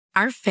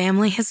Our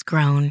family has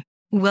grown.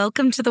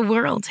 Welcome to the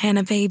world,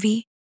 Hannah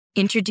baby.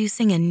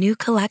 Introducing a new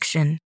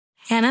collection,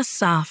 Hannah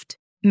Soft,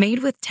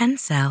 made with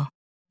Tencel.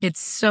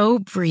 It's so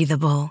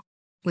breathable,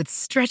 with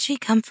stretchy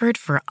comfort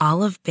for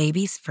all of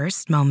baby's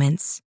first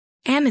moments.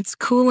 And it's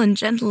cool and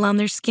gentle on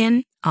their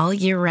skin all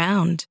year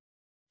round.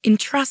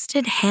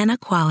 Entrusted Hannah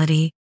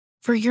quality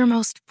for your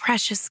most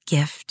precious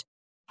gift.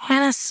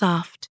 Hannah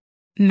Soft,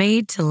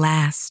 made to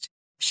last.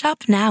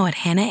 Shop now at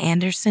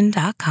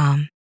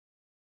hannahanderson.com.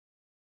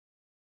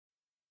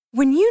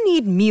 When you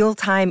need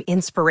mealtime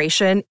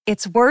inspiration,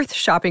 it's worth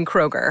shopping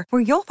Kroger,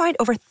 where you'll find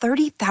over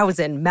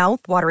 30,000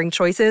 mouth-watering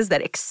choices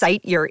that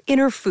excite your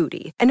inner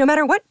foodie. And no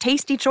matter what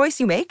tasty choice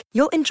you make,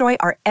 you'll enjoy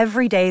our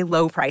everyday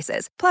low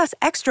prices, plus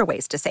extra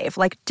ways to save,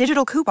 like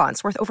digital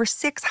coupons worth over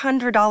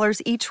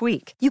 $600 each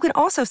week. You can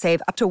also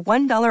save up to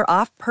 $1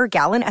 off per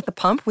gallon at the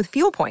pump with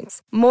fuel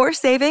points. More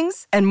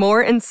savings and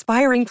more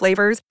inspiring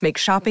flavors make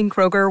shopping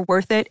Kroger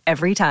worth it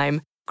every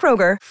time.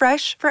 Kroger,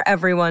 fresh for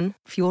everyone.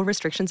 Fuel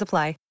restrictions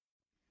apply.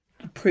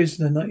 The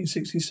Prisoner,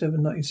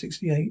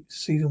 1967-1968,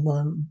 Season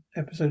 1,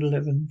 Episode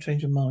 11,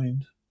 Change of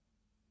Mind.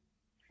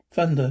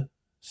 Thunder.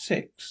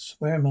 6.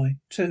 Where am I?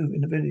 2.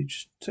 In the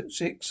village.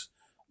 6.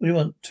 What do you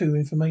want? 2.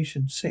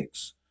 Information.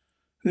 6.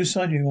 Whose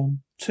side are you on?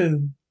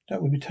 2.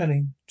 That would be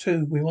telling.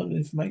 2. We want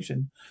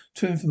information.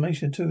 2.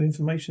 Information. 2.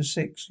 Information.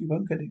 6. You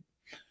won't get it.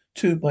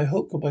 2. By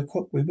hook or by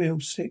crook we will.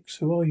 6.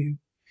 Who are you?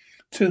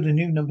 2. The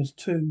new number's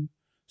 2.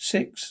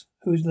 6.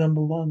 Who's number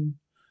 1?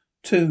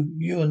 2.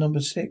 You are number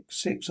 6.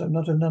 6. I'm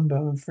not a number.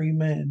 I'm a free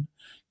man.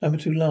 Number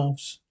 2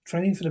 laughs.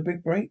 Training for the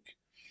big break?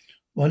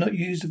 Why not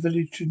use the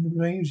village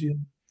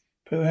gymnasium?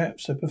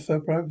 Perhaps I prefer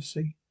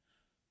privacy.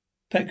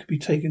 That could be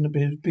taken a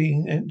bit of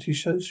being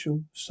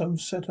antisocial. Some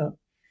setup.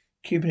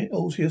 Keeping it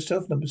all to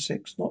yourself, number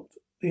 6. Not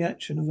the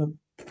action of a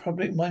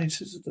public-minded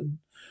citizen.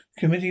 The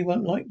committee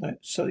won't like that.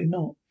 Certainly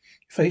not.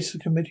 Face the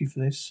committee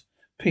for this.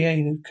 PA,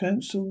 the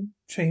council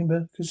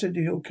chamber,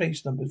 consider your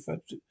case number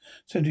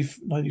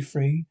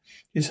 7093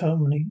 is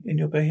harmony in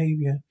your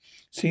behaviour.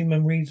 Seem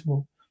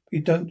unreasonable, but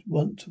you don't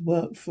want to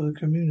work for the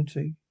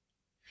community.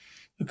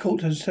 The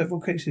court has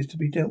several cases to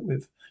be dealt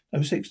with.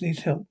 Number 6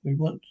 needs help. We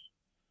want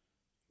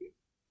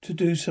to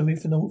do something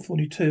for number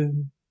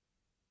 42.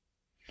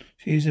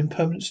 She is in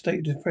permanent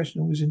state of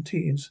depression and was in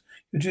tears.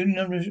 You're due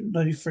number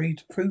 93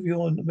 to prove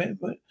you're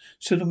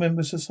still a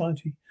member of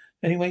society.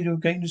 The only way to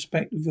gain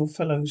respect of your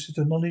fellows is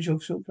to acknowledge your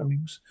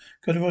shortcomings.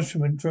 Go to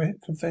Rostrum and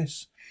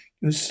confess.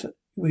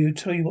 We'll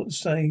tell you what to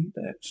say.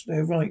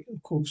 They're right,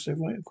 of course. They're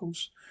right, of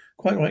course.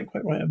 Quite right,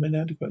 quite right. I'm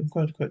inadequate,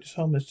 inadequate,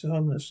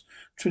 disharmless.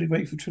 Truly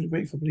grateful, truly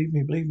grateful. Believe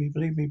me, believe me,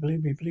 believe me,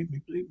 believe me, believe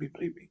me, believe me,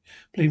 believe me,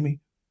 believe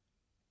me.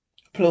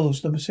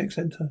 Applause. Number 6,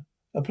 enter.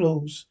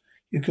 Applause.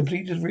 You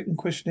completed a written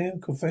questionnaire,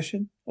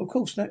 confession? Of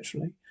course,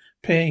 naturally.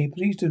 PA,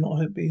 please do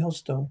not be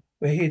hostile.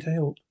 We're here to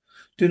help.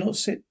 Do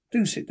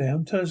sit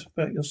down. Tell us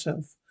about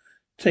yourself.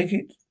 Take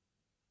it.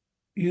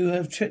 You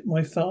have checked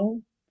my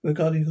file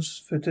regarding your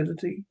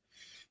fidelity.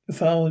 The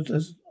file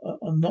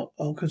are not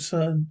our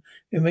concern.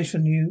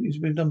 Information on you is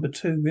with number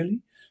 2, really?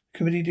 The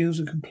committee deals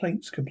with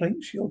complaints.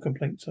 Complaints? Your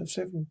complaints. I have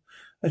several.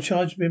 A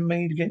charge has been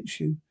made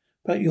against you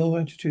about your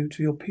attitude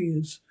to your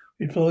peers.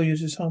 We deplore your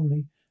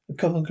disharmony. A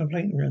common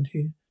complaint around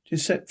here.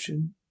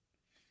 Deception.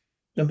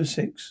 Number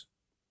 6.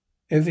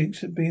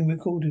 Everything's being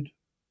recorded.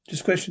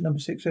 Discretion. Number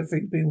 6.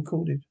 Everything's being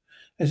recorded.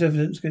 As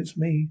evidence against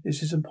me.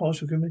 This is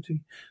impartial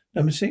committee.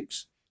 Number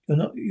 6.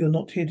 You're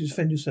not here to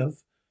defend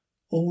yourself.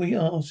 All we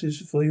ask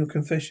is for your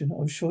confession.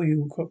 I'm sure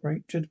you will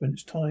cooperate. Gentlemen,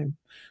 it's time.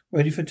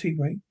 Ready for tea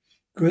break.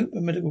 Group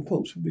and medical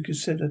reports will be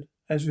considered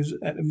at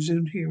the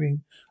resumed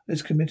hearing of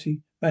this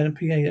committee. Madam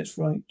PA, that's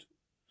right.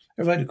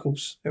 They're right, of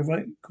course. They're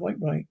right. Quite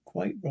right.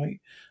 Quite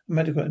right. I'm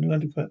adequate and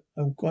inadequate.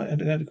 I'm quite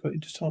inadequate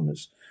and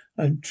disharmless.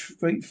 I'm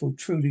grateful.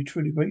 Truly,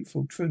 truly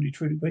grateful. Truly,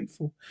 truly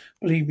grateful.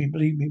 Believe me,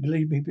 believe me,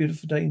 believe me.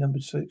 Beautiful day, number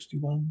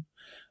 61.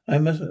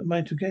 I'm a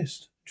matter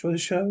guest. Enjoy the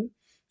show?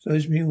 So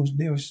those mules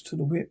nearest to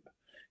the whip.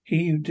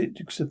 He who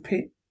digs a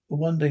pit will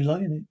one day lie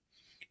in it.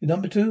 In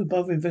number 2,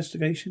 above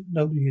investigation,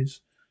 nobody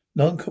is.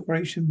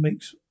 Non-cooperation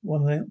makes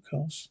one an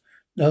outcast.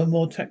 No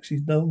more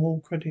taxes, no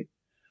more credit.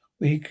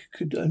 We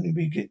could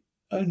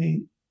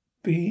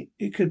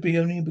it could be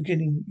only a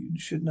beginning. You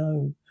should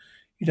know.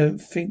 You don't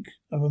think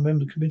I'm a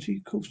member of the committee?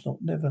 Of course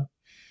not, never.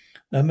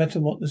 No matter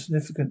what the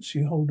significance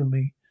you hold of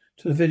me.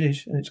 To the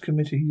village and its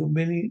committee, you're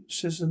merely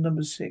citizen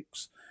number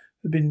 6,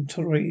 who've been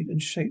tolerated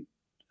and shaped,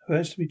 who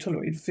has to be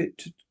tolerated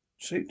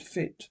shaped to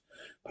fit.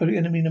 Public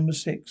enemy number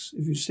 6.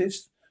 If you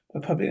insist,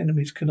 but public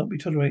enemies cannot be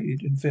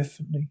tolerated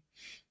indefinitely.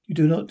 You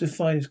do not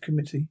defy this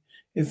committee.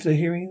 If the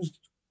hearings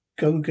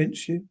go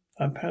against you,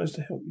 I'm powerless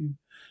to help you.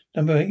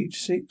 Number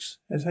 86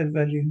 has had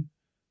value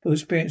for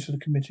experience of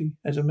the committee.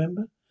 As a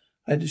member,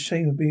 I had the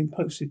shame of being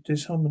posted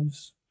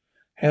disharmonious.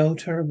 How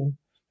terrible.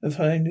 The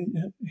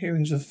finding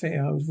hearings are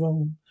fair. I was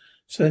wrong.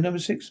 So number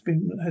 6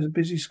 has a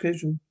busy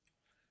schedule.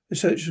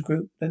 Researchers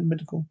group, then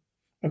medical.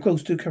 Of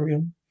course, do carry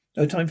on.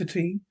 No time for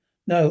tea?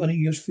 No, only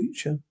your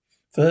future.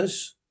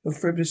 First, your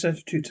frivolous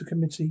attitude to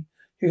committee.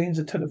 Hearings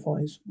are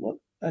televised. What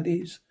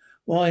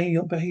why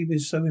your behaviour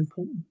is so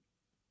important.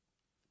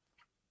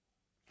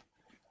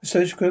 The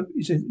social group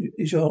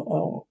is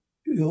your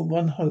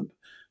one hope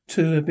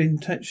to have been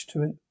attached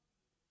to it.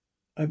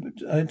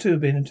 I too have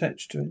been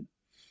attached to it.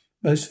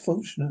 Most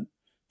fortunate.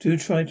 Do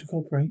try to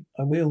cooperate.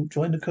 I will.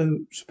 Join the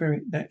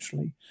co-spirit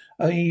naturally.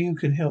 Only they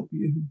can help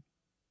you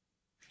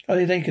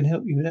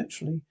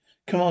naturally.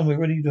 Come on, we're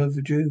ready to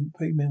overdue.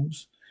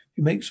 Females. If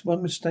she makes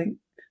one mistake,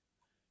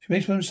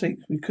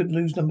 we could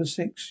lose number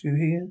 6. You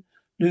hear?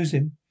 Lose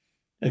him.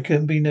 There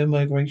can be no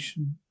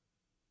migration.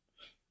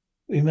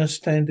 We must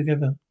stand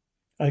together.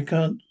 I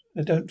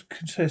don't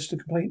contest the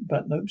complaint,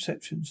 but no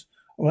exceptions.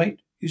 All right?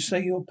 You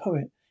say you're a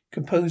poet,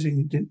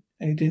 composing,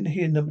 and you didn't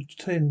hear number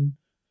 10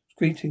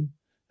 greeting.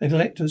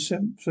 Neglect a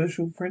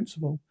social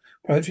principle.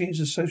 Poetry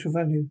is a social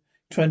value.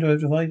 Trying to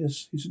divide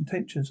us. His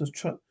intentions are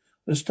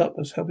to stop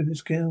us helping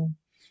this girl.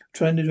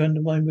 Trying to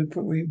undermine my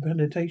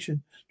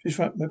rehabilitation.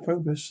 Disrupt my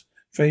progress.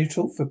 Trying to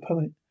talk for a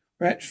poet.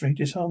 Reactionary,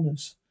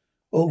 disharmless.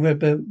 All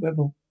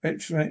rebel,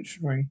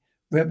 reactionary,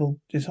 rebel,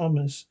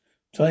 disharmless.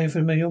 Time for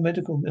your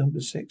medical, number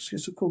 6.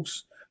 Yes, of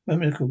course. My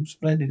medical.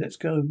 Splendid. Let's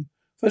go.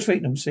 First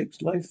rate, number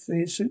 6. Life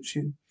here suits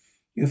you.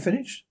 You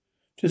finished?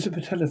 Just the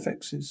patella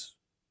flexes.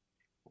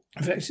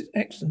 Flex is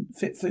excellent.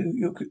 Fit for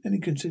any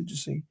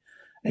contingency.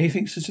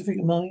 Anything specific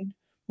in mind?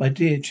 My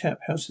dear chap,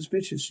 how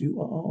suspicious you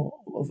are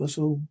of us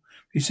all.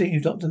 We see you,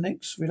 Dr.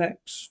 Nix.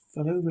 Relax.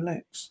 Fellow,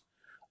 relax.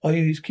 Are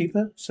you his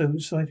keeper? So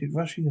excited,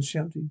 rushing and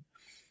shouting.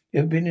 You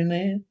ever been in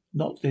there?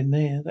 Not in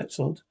there. That's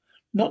odd.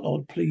 Not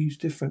odd, please.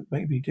 Different.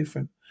 Maybe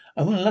different.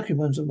 I'm one of the lucky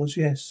ones that was,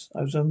 yes.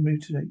 I was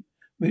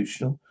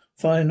unmutual.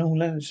 Final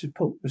analysis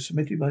report was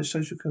submitted by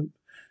social code.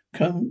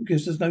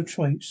 Gives us no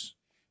choice.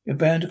 You're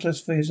bound to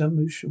classify as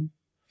unmutual.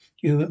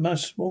 You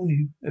must warn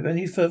you, if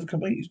any further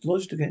complaint is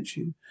lodged against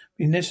you, it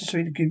be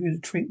necessary to give you the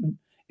treatment.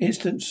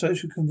 Instant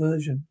social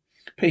conversion.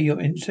 P,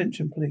 your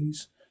intention,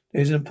 please.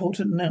 Here is an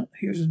important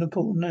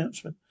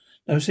announcement.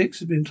 Number 6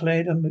 has been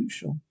declared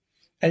unmutual.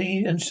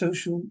 Any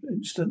unsocial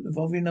incident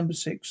involving number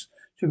 6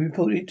 should be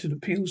reported to the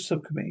appeals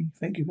subcommittee.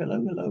 Thank you.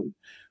 Hello.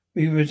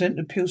 We present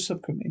the appeals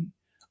subcommittee.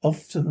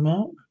 Off to the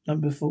mark.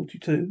 Number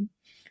 42.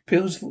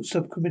 Appeals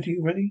subcommittee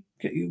ready?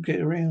 Get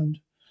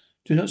around.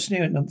 Do not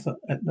sneer at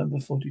number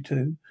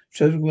 42.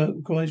 Social work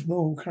requires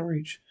moral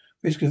courage.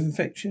 Risk of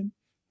infection,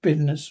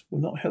 bitterness will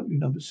not help you,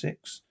 number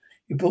 6.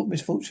 You brought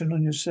misfortune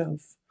on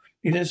yourself.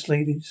 Nevertheless,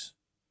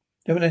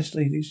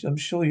 ladies, I'm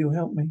sure you'll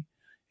help me.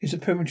 It's a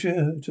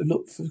premature to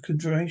look for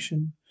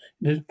consideration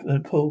in a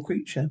poor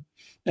creature.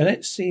 Now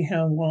let's see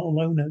how while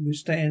Lona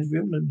withstands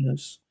real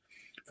loneliness.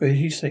 For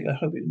his sake, I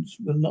hope it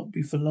will not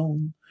be for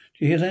long.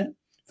 Do you hear that?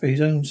 For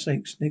his own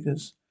sake,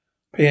 Sniggers.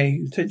 PA,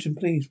 attention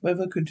please.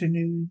 Weather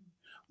continuing.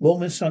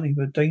 Warm and sunny,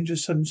 with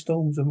dangerous sudden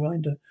storms and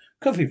reminder.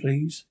 Coffee,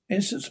 please.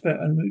 Incidents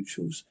about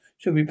unmutuals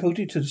shall be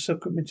reported to the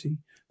subcommittee.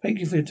 Thank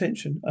you for your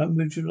attention.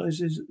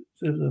 Unmutualizes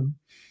them.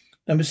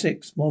 Number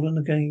 6, modern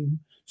again.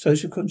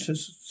 Social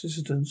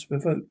consistence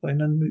revoked by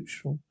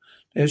non-mutual.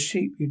 They are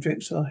sheep. You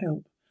direct our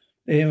help.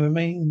 There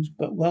remains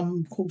but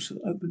one course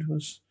open to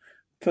us.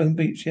 Phone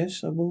beach,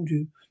 yes, I warned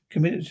you.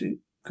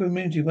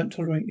 Community won't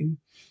tolerate you.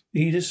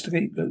 Leaders,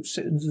 scapegoats,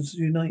 citizens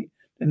unite.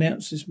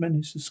 Denounce this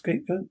menace. The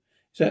scapegoat?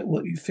 Is that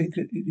what you think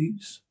it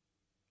is?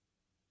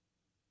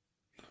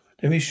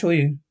 Let me assure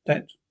you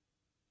that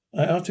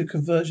after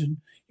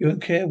conversion, you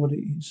won't care what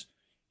it is.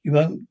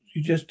 You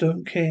just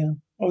don't care.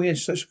 Oh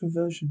yes, social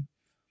conversion.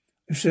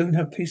 You'll soon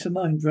have peace of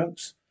mind.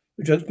 Drugs.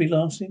 Will drugs be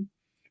lasting?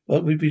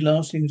 What would be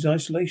lasting is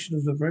isolation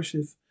of the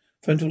aggressive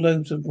frontal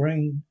lobes of the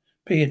brain.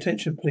 Pay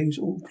attention, please,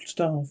 all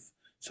staff,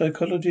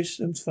 psychologists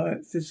and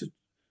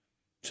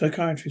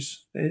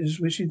psychiatrists. There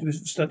is wishing to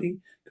study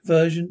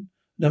conversion.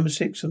 Number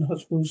 6 on the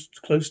hospital's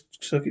closed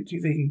circuit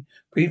TV.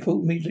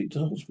 Report immediately to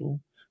the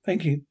hospital.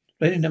 Thank you.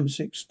 Lady number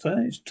 6.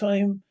 It's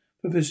time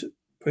for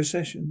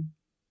procession.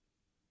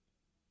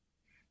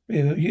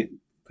 We are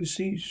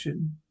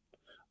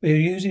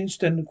using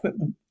standard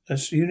equipment.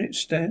 As unit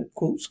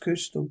quartz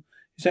crystal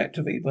is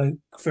activated by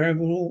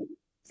variable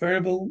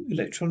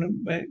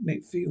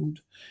electromagnetic field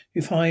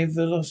with high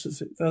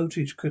velocity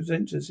voltage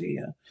condensers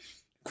here.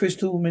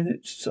 Crystal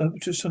emits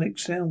ultrasonic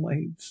sound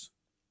waves,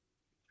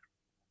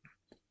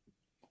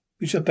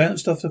 which are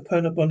bounced off the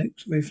parabolic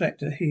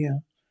reflector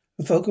here.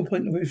 The focal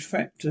point of the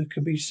refractor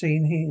can be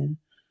seen here.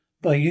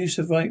 By use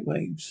of light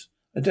waves,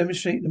 I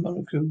demonstrate the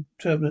molecule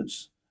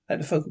turbulence at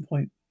the focal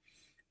point.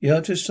 The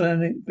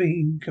ultrasonic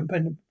beam can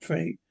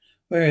penetrate,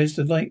 whereas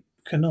the light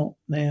cannot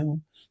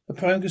now. The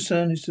prime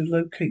concern is to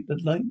locate the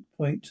light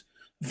point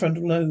of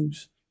frontal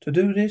lobes. To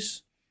do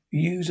this, we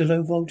use a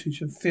low voltage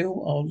and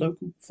fill our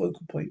local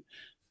focal point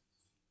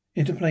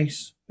into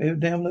place. We have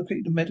now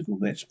located the medical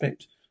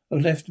aspect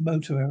of left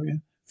motor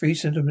area. 3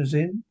 centimeters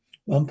in,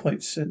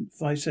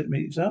 1.5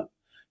 centimeters up,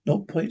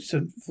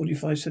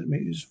 0.45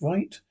 centimeters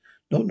right,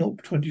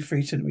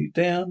 0.23 centimeters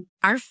down.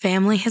 Our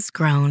family has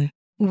grown.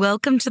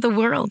 Welcome to the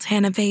world,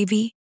 Hannah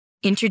baby.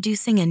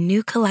 Introducing a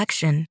new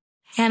collection,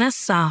 Hannah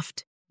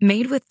Soft,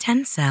 made with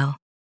Tencel.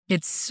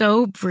 It's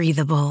so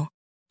breathable,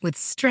 with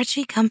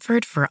stretchy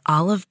comfort for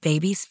all of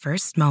baby's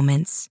first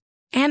moments.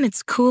 And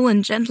it's cool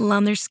and gentle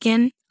on their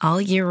skin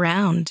all year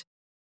round.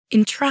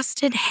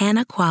 Entrusted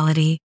Hannah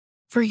quality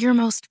for your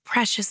most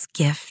precious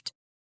gift.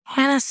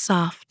 Hannah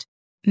Soft,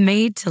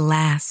 made to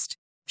last.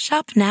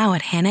 Shop now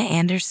at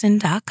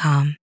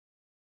hannahanderson.com.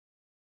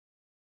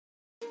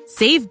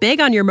 Save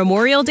big on your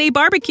Memorial Day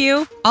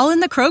barbecue, all in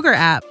the Kroger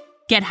app.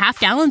 Get half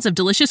gallons of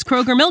delicious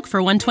Kroger milk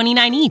for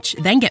 $1.29 each.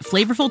 Then get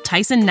flavorful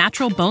Tyson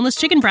natural boneless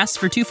chicken breasts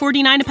for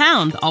 $2.49 a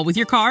pound, all with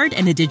your card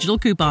and a digital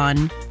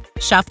coupon.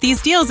 Shop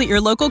these deals at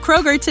your local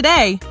Kroger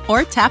today,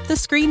 or tap the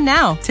screen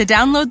now to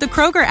download the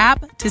Kroger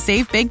app to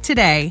save big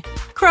today.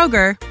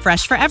 Kroger,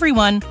 fresh for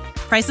everyone.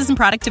 Prices and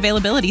product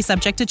availability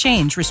subject to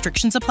change.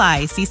 Restrictions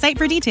apply. See site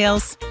for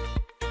details.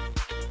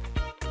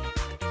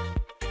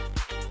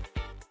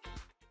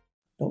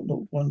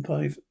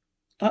 0.15.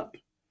 Up.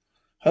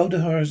 Hold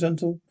the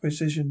horizontal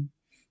precision.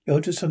 The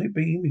ultrasonic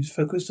beam is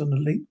focused on the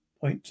link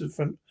points of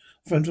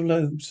frontal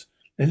lobes.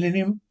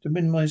 Delirium to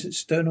minimize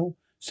external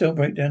cell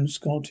breakdown and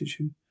scar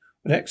tissue.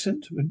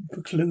 Relaxant to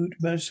preclude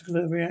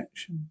muscular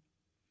reaction.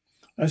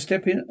 I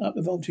step in up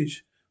the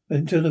voltage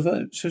until the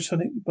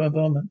ultrasonic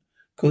bombardment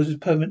causes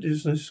permanent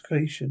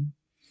dislocation.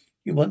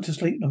 You want to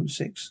sleep, number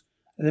 6.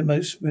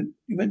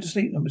 You went to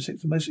sleep, number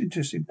 6, the most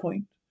interesting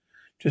point.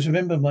 Just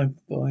remember, my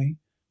boy,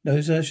 no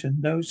exertion,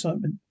 no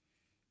excitement.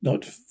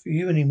 Not for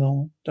you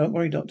anymore. Don't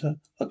worry, Doctor.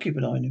 I'll keep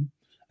an eye on him.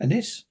 And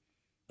this?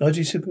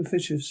 Largely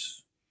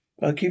superficious.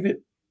 But I'll keep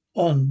it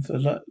on for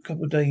a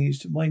couple of days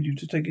to remind you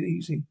to take it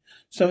easy.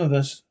 Some of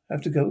us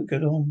have to go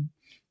home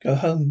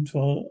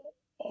to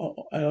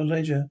our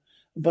leisure.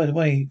 And by the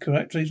way,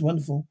 character is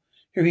wonderful.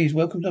 Here he is.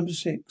 Welcome, number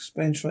 6.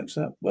 Ben strikes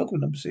up. Welcome,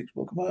 number 6.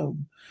 Welcome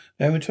home.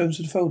 Now returns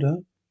to the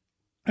folder.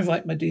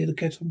 Invite my dear the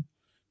kettle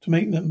to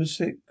make number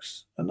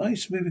 6 a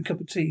nice moving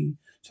cup of tea.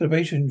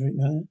 Celebration drink,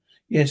 huh?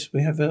 Yes,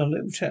 we have our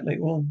little chat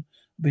later on.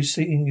 I'll be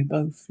seeing you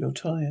both. You're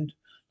tired.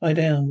 Lie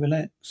down,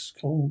 relax.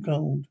 Cold.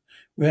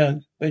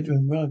 Rug,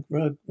 bedroom, rug.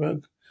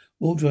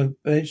 Wardrobe,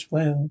 bed,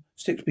 well.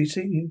 Stick to be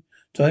seeing you.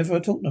 Time for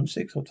a talk, number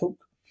 6. I'll talk.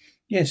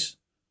 Yes.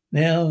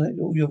 Now that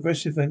all your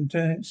aggressive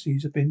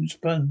tendencies have been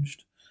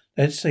expunged,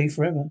 let's say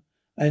forever.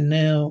 And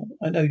now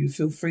I know you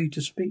feel free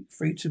to speak,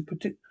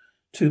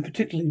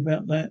 particularly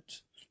about that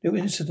little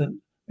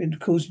incident been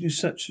causing you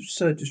such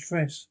absurd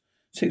distress.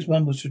 6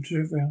 mumbles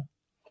to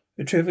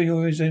Retriever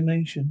your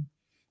resignation.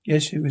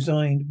 Yes, you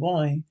resigned.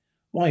 Why?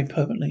 Why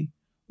permanently?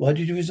 Why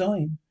did you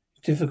resign?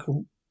 It's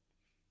difficult.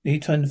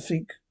 Need time to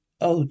think.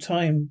 Oh,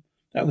 time.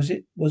 That was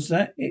it. Was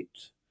that it?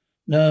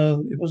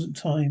 No, it wasn't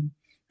time.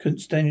 Couldn't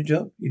stand your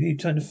job. You need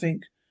time to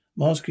think.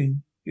 I'm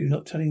asking you,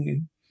 not telling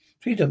you.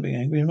 Please don't be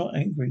angry. I'm not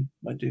angry,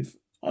 my dear.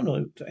 I'm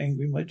not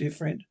angry, my dear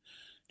friend.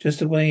 Just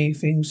the way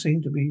things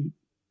seem to be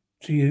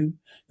to you.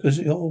 Because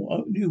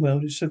your new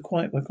world is so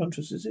quiet by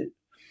contrast, is it?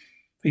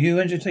 For you,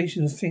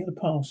 agitation is a thing of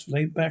the past.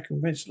 Lay back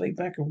and rest.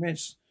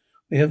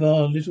 We have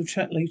our little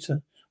chat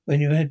later, when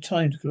you had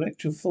time to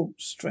collect your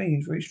thoughts.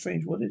 Strange, very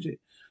strange. What is it?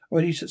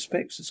 Already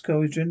suspects the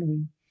scar is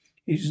genuine.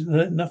 He's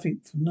learned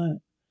nothing from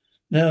that.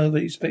 No,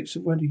 but he suspects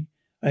already.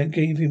 I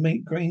gave him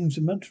 8 grains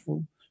of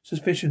mental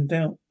suspicion,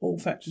 doubt, all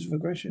factors of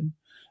aggression.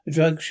 The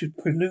drug should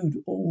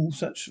prelude all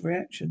such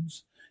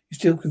reactions. He's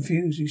still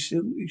confused.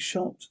 He's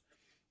shocked.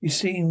 He's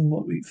seen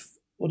what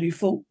he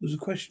thought was a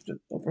question of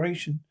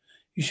operation.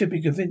 He should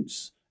be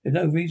convinced there's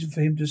no reason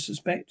for him to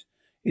suspect.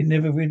 It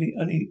never really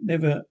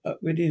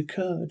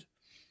occurred.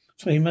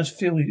 So he must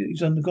feel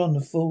he's undergone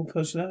a full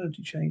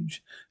personality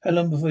change. How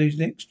long before his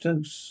next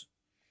dose?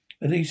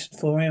 At least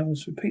 4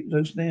 hours. Repeat the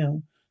dose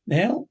now.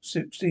 Now?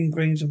 16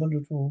 grains of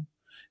wonderful.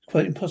 It's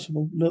quite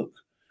impossible. Look.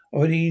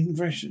 Already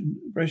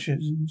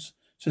impressions,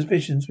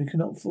 suspicions. We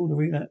cannot afford a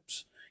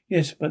relapse.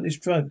 Yes, but this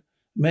drug. A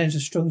man's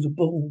as strong as a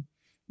bull.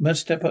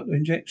 Must step up the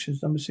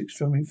injections. Number 6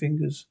 drumming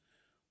fingers.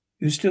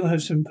 You still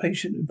have some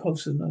patient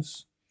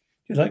impulsiveness.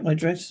 Do you like my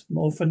dress?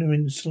 More funnier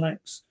in the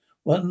slacks.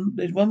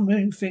 There's one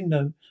main thing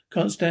though.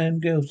 Can't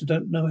stand girls who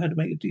don't know how to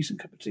make a decent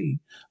cup of tea.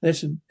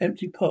 Lesson.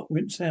 Empty pot,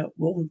 rinse out.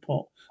 Warm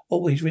pot.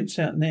 Always rinse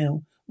out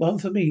now. One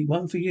for me,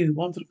 one for you,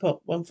 one for the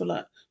pot, one for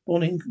that.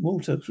 Boiling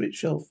water,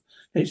 switch off.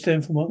 Let it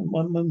stand for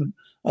one moment.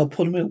 I'll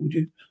pour the milk, would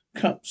you?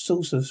 Cup,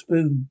 saucer,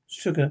 spoon,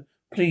 sugar,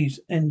 please,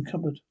 end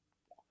cupboard.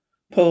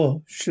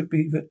 Pour should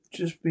be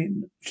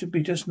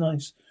just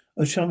nice.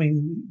 Oh,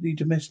 charmingly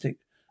domestic.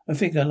 I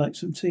think I'd like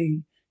some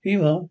tea. Here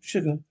you are.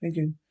 Sugar. Thank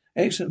you.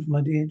 Excellent,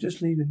 my dear.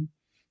 Just leave him.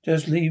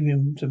 Just leave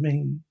him to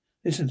me.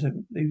 Listen to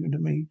him. Leave him to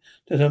me.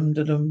 Da-dum,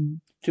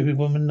 da-dum. Stupid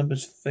woman, number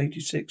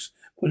 86.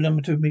 Put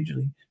number 2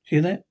 immediately.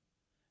 Hear that?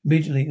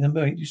 Immediately.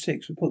 Number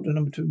 86. Report to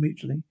number 2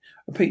 immediately.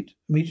 Repeat.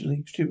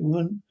 Immediately. Stupid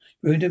woman.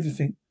 Ruined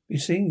everything. Be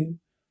seeing you.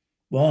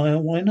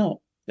 Why not?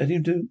 Let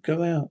him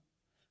go out.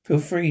 Feel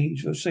free.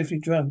 Feel safely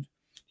drugged.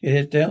 He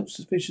has doubts,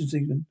 suspicions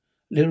even.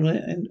 A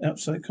little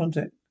outside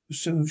contact will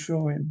soon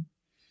assure him.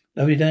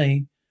 Lovely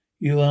day.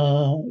 You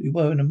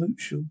were in a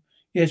mutual.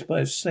 Yes, but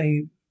I've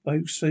saved by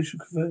social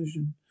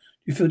conversion.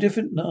 Do you feel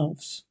different?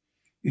 Laughs.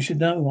 You should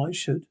know. I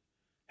should.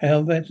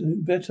 How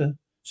better.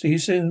 See you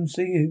soon.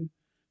 See you.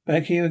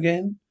 Back here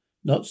again?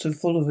 Not so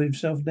full of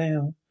himself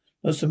now.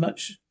 Not so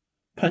much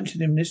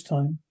punching him this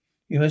time.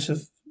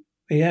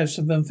 He has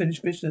some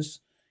unfinished business.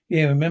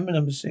 Yeah, remember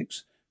number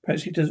 6.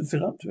 Perhaps he doesn't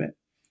feel up to it.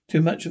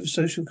 Too much of a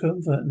social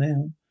convert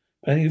now.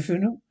 Planning a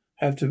funeral?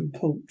 Have to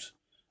report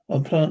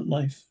on plant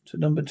life to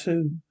number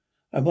 2.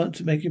 I want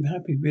to make him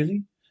happy,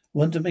 really? I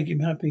want to make him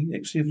happy.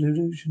 Next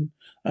illusion.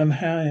 I'm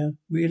higher.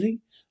 Really?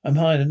 I'm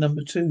higher than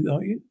number 2,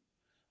 are you?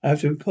 I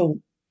have to report.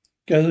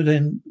 Go on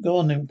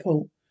then,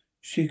 report.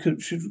 She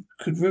could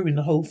ruin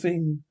the whole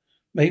thing.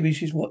 Maybe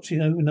she's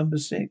watching over number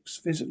 6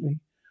 physically.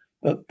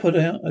 But put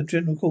out a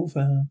general call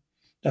for her.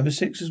 Number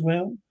 6 as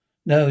well?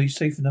 No, he's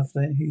safe enough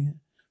here.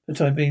 For the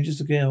time being,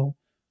 just a girl.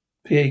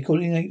 PA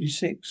calling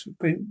 86.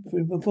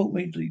 Report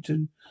immediately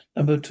to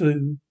number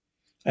 2.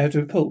 I have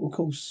to report, of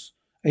course.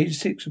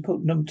 86,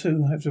 report number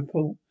 2. I have to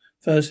report.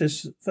 First,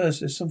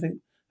 there's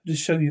something to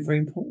show you very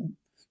important.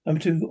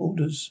 Number 2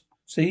 orders.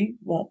 See?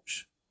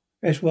 Watch.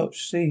 Yes,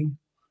 watch. See?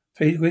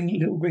 Fade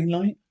little green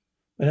light?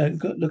 When I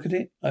look at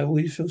it, I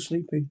always feel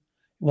sleepy.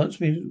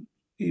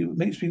 It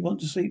makes me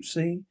want to sleep.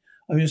 See?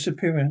 I'm your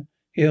superior.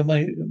 Here are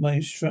my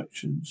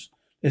instructions.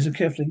 Listen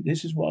carefully.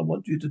 This is what I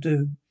want you to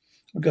do.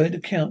 I'm going to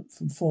count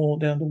from 4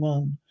 down to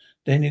 1.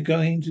 Then you're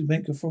going to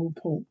make a full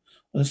report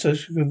on the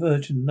social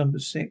conversion number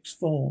 6,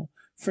 4,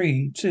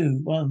 3, 2,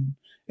 1.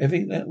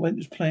 Everything that went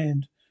as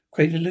planned.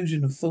 Create an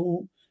illusion of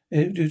full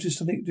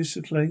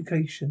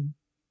dislocation.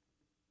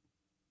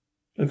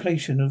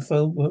 Location of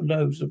full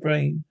lobes of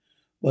brain.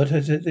 What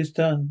has this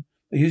done?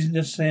 By using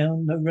the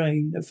sound, no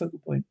ray, no focal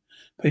point.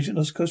 Patient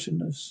lost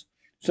consciousness.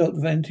 Result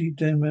of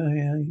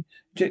anti-demoniac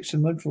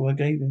injection module I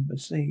gave him.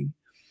 Let's see.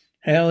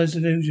 How is the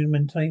illusion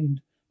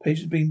maintained?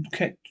 Patient being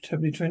kept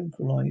heavily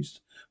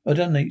tranquilized. Well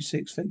done,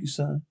 86. Thank you,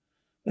 sir.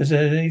 Is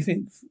there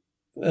anything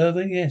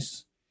further?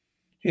 Yes.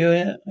 Here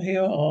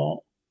are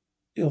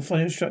your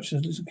final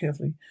instructions. Listen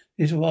carefully.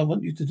 This is what I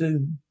want you to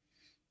do.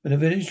 When the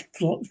village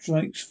clock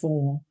strikes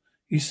 4,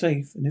 he's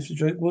safe. And if the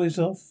drug boy is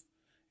off,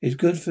 he's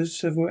good for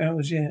several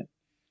hours yet.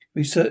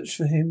 We search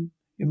for him.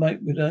 You might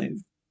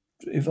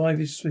revive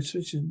his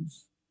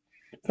suspicions.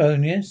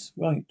 Phone, yes?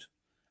 Right.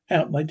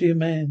 Out, my dear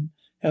man.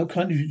 How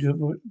kind of you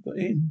to put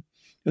in.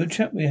 Your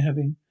chat we're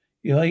having.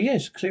 You are,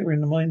 yes, clearer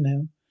in the mind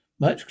now.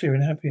 Much clearer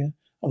and happier.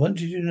 I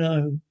want you to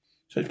know.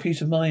 Such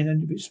peace of mind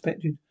and to be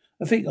expected.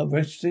 I think I've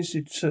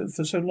resisted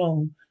for so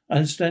long. I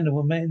understand I'm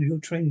a man of your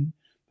training.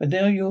 But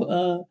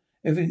now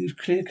everything is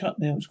clear cut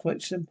now. It's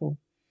quite simple.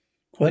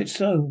 Quite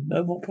so.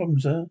 No more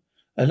problems, At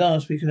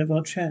last we can have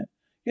our chat.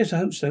 Yes, I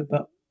hope so,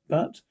 but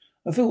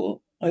I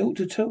thought I ought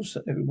to tell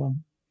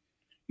everyone.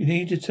 You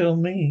need to tell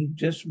me.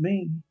 Just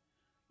me.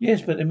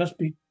 Yes, but there must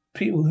be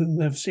people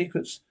who have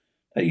secrets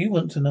that you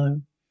want to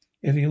know.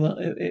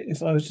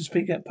 If I was to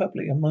speak out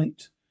publicly, I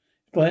might.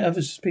 Invite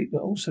others to speak,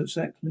 but also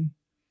exactly.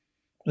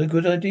 What a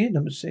good idea,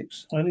 number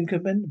 6. Highly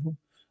commendable.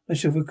 I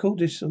shall record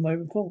this on my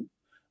report.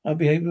 I'll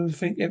be able to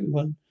thank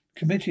everyone.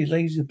 Committee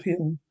lays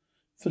appeal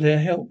for their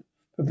help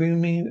for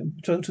bringing me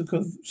total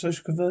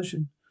social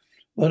conversion.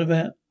 What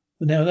about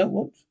now? That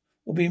what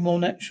will be more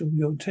natural?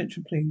 Your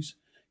attention, please.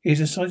 Here's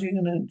a exciting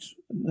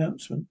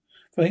announcement.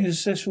 Following a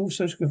successful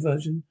social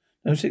conversion,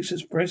 number 6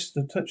 expressed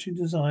the touching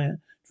desire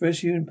to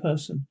rescue you in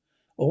person.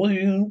 All of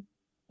you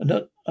are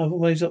not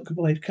otherwise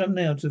occupied. Come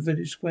now to the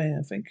village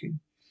square. Thank you.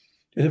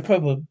 There's a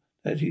problem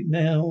that he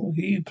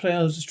who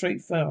plows a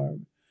straight furrow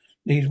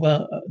needs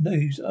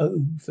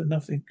for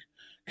nothing.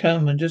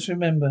 Come and just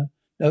remember,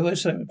 no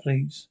excitement,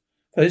 please.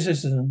 Fellow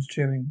citizens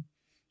cheering.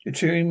 You're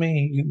cheering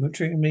me. You were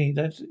cheering me.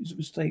 That is a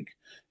mistake.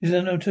 This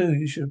is number 2.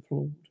 You should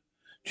applaud.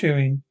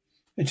 Cheering.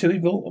 Until he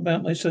brought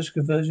about my social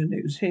conversion,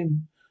 it was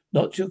him,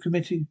 not your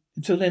committee.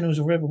 Until then, I was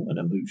a rebel and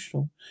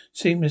emotional,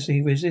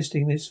 seamlessly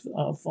resisting this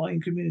our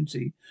fine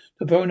community.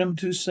 The borough number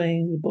 2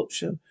 saying the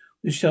butcher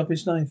with the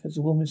sharpest knife has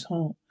the warmest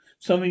heart.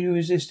 Some of you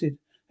resisted,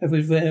 have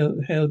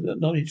held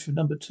knowledge for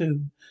number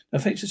 2. Now,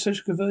 thanks to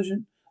social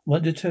conversion, I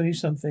want to tell you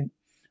something.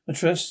 I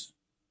trust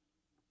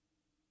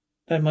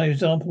that my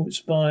example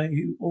inspire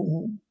you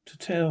all to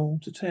tell.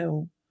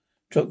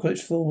 Drop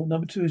quotes 4.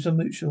 Number 2 is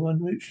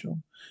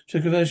unmutual.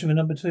 So conversion for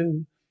number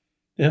 2.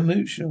 They're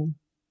mutual.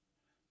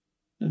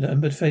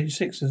 Number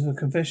 36 is a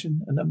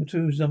confession, and number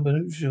 2 is number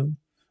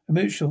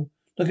mutual.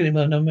 Look at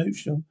him,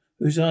 mutual,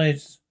 whose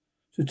eyes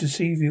to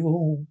deceive you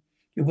all.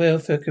 Your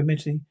welfare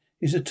committee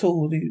is a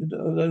tool of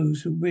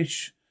those who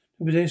wish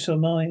to possess your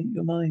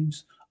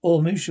minds.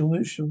 Or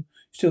mutual.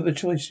 Still have a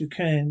choice. You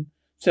can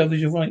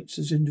salvage your rights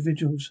as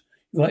individuals.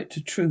 Your right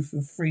to truth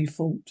and free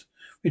thought.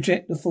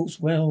 Reject the false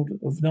world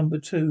of number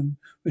 2.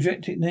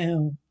 Reject it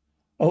now.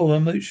 Oh,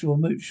 a mutual.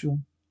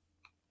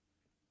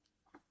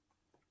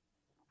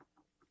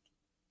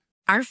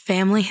 Our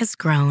family has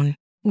grown.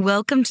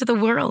 Welcome to the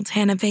world,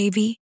 Hannah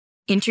Baby.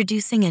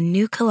 Introducing a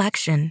new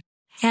collection,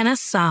 Hannah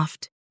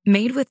Soft,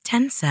 made with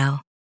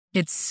Tencel.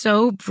 It's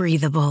so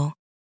breathable,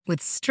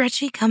 with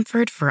stretchy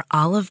comfort for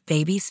all of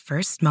baby's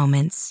first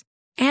moments.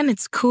 And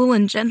it's cool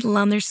and gentle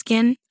on their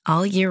skin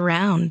all year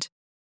round.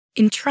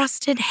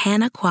 Entrusted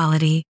Hannah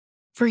quality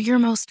for your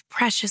most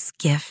precious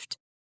gift.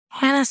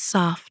 Hannah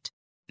Soft,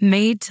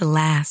 made to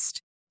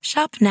last.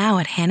 Shop now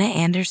at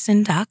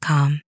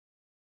hannahanderson.com.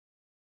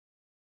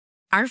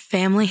 Our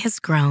family has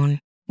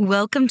grown.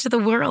 Welcome to the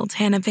world,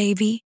 Hannah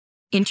baby.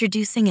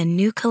 Introducing a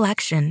new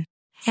collection,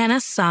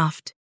 Hannah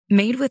Soft,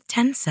 made with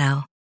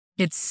Tencel.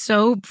 It's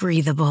so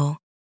breathable,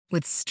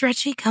 with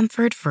stretchy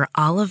comfort for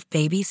all of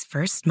baby's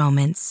first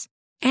moments.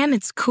 And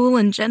it's cool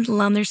and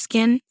gentle on their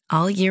skin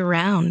all year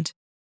round.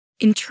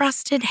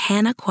 Entrusted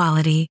Hannah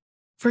quality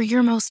for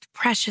your most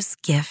precious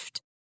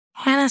gift.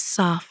 Hannah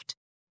Soft,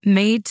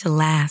 made to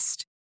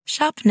last.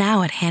 Shop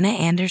now at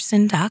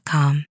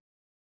hannahanderson.com.